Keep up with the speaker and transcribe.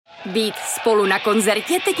Být spolu na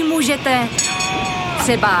koncertě teď můžete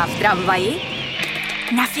třeba v tramvaji,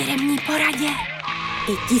 na firemní poradě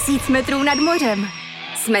i 1000 metrů nad mořem.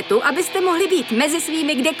 Jsme tu, abyste mohli být mezi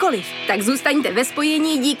svými kdekoliv. Tak zůstaňte ve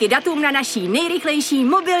spojení díky datům na naší nejrychlejší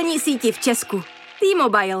mobilní síti v Česku.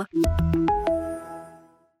 T-Mobile.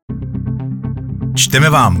 Čteme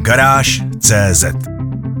vám garáž.cz.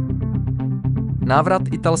 Návrat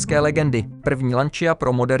italské legendy. První Lancia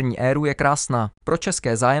pro moderní éru je krásná. Pro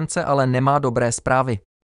české zájemce ale nemá dobré zprávy.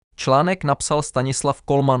 Článek napsal Stanislav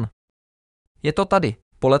Kolman. Je to tady.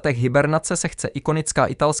 Po letech hibernace se chce ikonická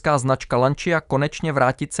italská značka Lancia konečně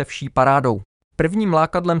vrátit se vší parádou. Prvním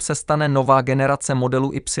lákadlem se stane nová generace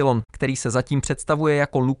modelu Y, který se zatím představuje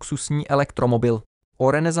jako luxusní elektromobil.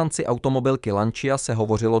 O renesanci automobilky Lancia se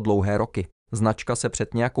hovořilo dlouhé roky. Značka se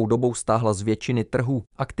před nějakou dobou stáhla z většiny trhů,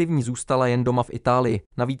 aktivní zůstala jen doma v Itálii,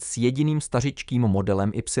 navíc s jediným stařičkým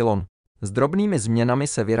modelem Y. S drobnými změnami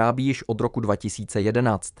se vyrábí již od roku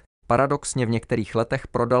 2011. Paradoxně v některých letech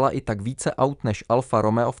prodala i tak více aut než Alfa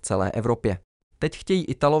Romeo v celé Evropě. Teď chtějí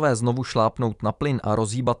Italové znovu šlápnout na plyn a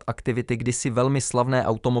rozhýbat aktivity kdysi velmi slavné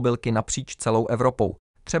automobilky napříč celou Evropou,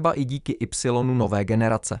 třeba i díky Y nové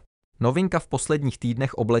generace. Novinka v posledních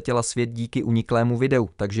týdnech obletěla svět díky uniklému videu,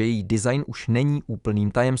 takže její design už není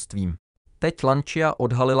úplným tajemstvím. Teď Lancia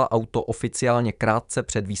odhalila auto oficiálně krátce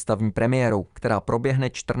před výstavní premiérou, která proběhne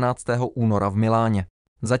 14. února v Miláně.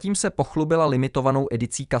 Zatím se pochlubila limitovanou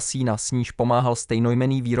edicí Casina, s níž pomáhal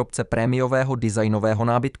stejnojmenný výrobce prémiového designového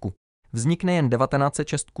nábytku. Vznikne jen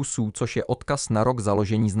 1906 kusů, což je odkaz na rok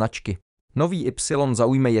založení značky. Nový Y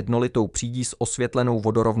zaujme jednolitou přídí s osvětlenou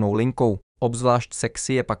vodorovnou linkou. Obzvlášť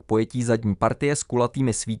sexy je pak pojetí zadní partie s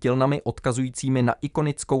kulatými svítilnami odkazujícími na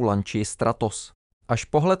ikonickou Lancii Stratos. Až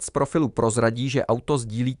pohled z profilu prozradí, že auto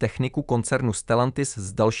sdílí techniku koncernu Stellantis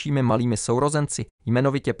s dalšími malými sourozenci,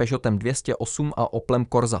 jmenovitě Peugeotem 208 a Opelem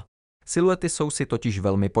Corsa. Siluety jsou si totiž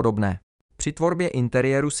velmi podobné. Při tvorbě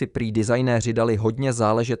interiéru si prý designéři dali hodně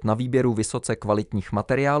záležet na výběru vysoce kvalitních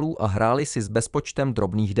materiálů a hráli si s bezpočtem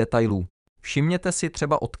drobných detailů. Všimněte si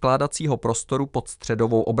třeba odkládacího prostoru pod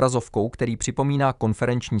středovou obrazovkou, který připomíná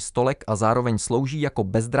konferenční stolek a zároveň slouží jako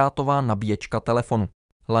bezdrátová nabíječka telefonu.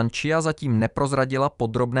 Lancia zatím neprozradila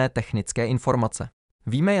podrobné technické informace.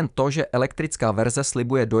 Víme jen to, že elektrická verze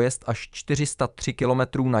slibuje dojezd až 403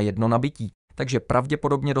 km na jedno nabití, takže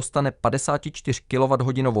pravděpodobně dostane 54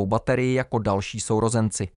 kWh baterii jako další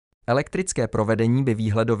sourozenci. Elektrické provedení by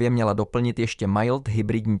výhledově měla doplnit ještě mild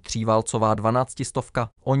hybridní tříválcová 1200,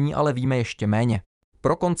 o ní ale víme ještě méně.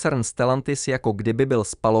 Pro koncern Stellantis jako kdyby byl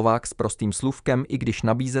spalovák s prostým slůvkem, i když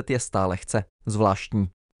nabízet je stále chce. Zvláštní.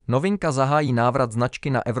 Novinka zahájí návrat značky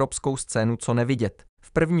na evropskou scénu co nevidět.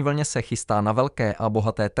 V první vlně se chystá na velké a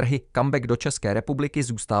bohaté trhy, comeback do České republiky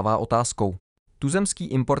zůstává otázkou. Tuzemský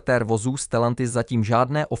importér vozů Stellantis zatím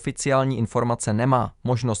žádné oficiální informace nemá,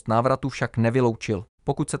 možnost návratu však nevyloučil.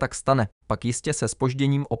 Pokud se tak stane, pak jistě se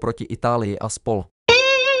zpožděním oproti Itálii a spol.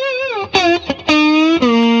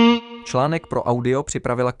 Článek pro audio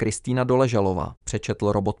připravila Kristýna Doležalová,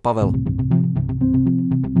 přečetl robot Pavel.